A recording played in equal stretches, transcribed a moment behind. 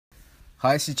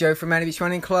Hi, this is Joe from Manny Beach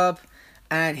Running Club,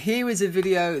 and here is a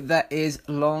video that is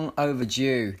long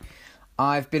overdue.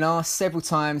 I've been asked several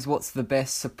times what's the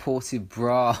best supportive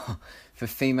bra for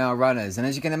female runners, and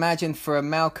as you can imagine, for a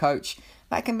male coach,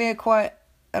 that can be quite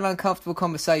an uncomfortable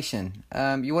conversation.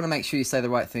 You want to make sure you say the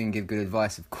right thing and give good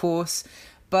advice, of course,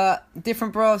 but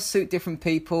different bras suit different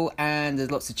people, and there's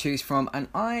lots to choose from, and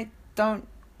I don't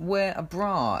wear a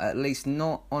bra, at least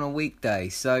not on a weekday.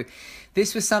 So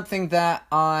this was something that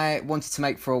I wanted to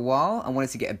make for a while. I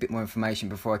wanted to get a bit more information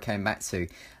before I came back to.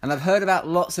 And I've heard about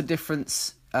lots of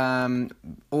different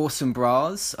awesome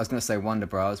bras. I was going to say wonder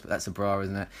bras, but that's a bra,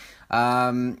 isn't it?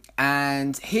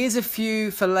 And here's a few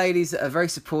for ladies that are very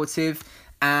supportive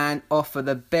and offer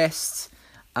the best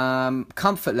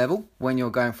comfort level when you're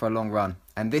going for a long run.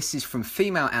 And this is from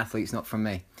female athletes, not from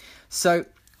me. So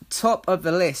top of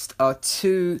the list are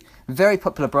two very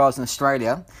popular bras in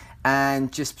Australia, and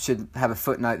just should have a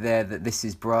footnote there that this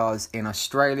is bras in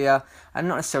Australia and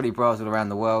not necessarily bras all around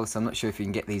the world, so I'm not sure if you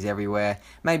can get these everywhere.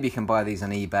 Maybe you can buy these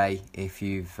on eBay if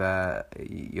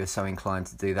you're so inclined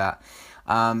to do that.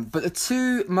 But the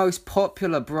two most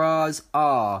popular bras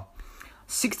are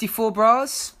 64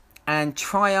 bras and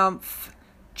Triumph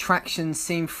Traction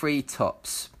Seam-Free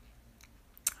tops,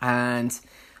 and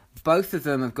both of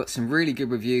them have got some really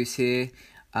good reviews here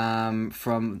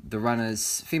from the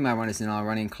runners, female runners in our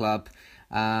running club.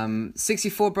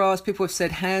 64 bras, people have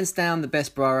said hands down the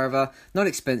best bra ever. Not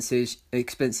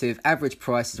expensive. Average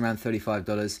price is around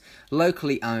 $35.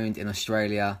 Locally owned in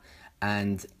Australia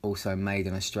and also made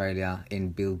in Australia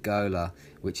in Bilgola,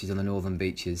 which is on the northern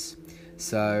beaches.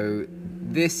 So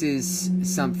this is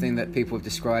something that people have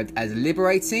described as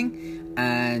liberating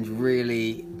and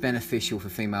really beneficial for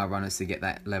female runners to get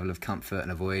that level of comfort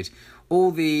and avoid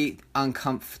all the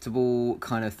uncomfortable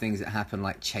kind of things that happen,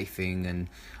 like chafing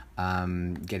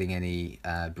and getting any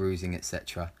bruising,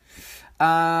 etc.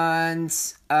 And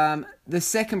the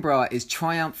second bra is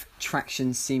Triumph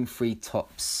Traction Seam-Free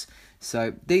tops.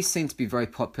 So these seem to be very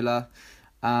popular,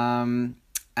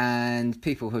 and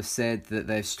people have said that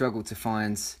they've struggled to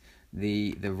find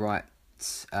the right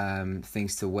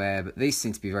things to wear, but these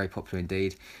seem to be very popular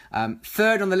indeed.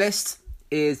 Third on the list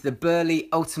is the Burley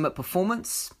Ultimate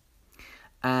Performance,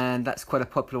 and that's quite a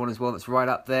popular one as well. That's right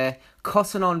up there.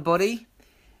 Cotton On Body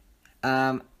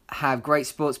have great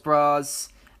sports bras,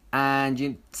 and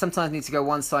you sometimes need to go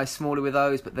one size smaller with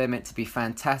those, but they're meant to be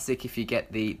fantastic if you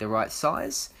get the right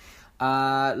size.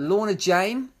 Lorna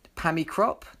Jane Pammy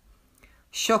Crop,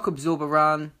 Shock Absorber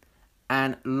Run,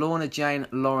 and Lorna Jane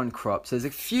Lauren Crop. So there's a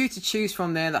few to choose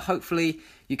from there that hopefully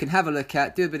you can have a look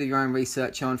at, do a bit of your own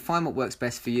research on, find what works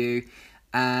best for you,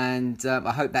 and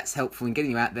I hope that's helpful in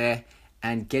getting you out there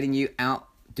and getting you out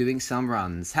doing some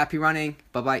runs. Happy running.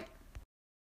 Bye-bye.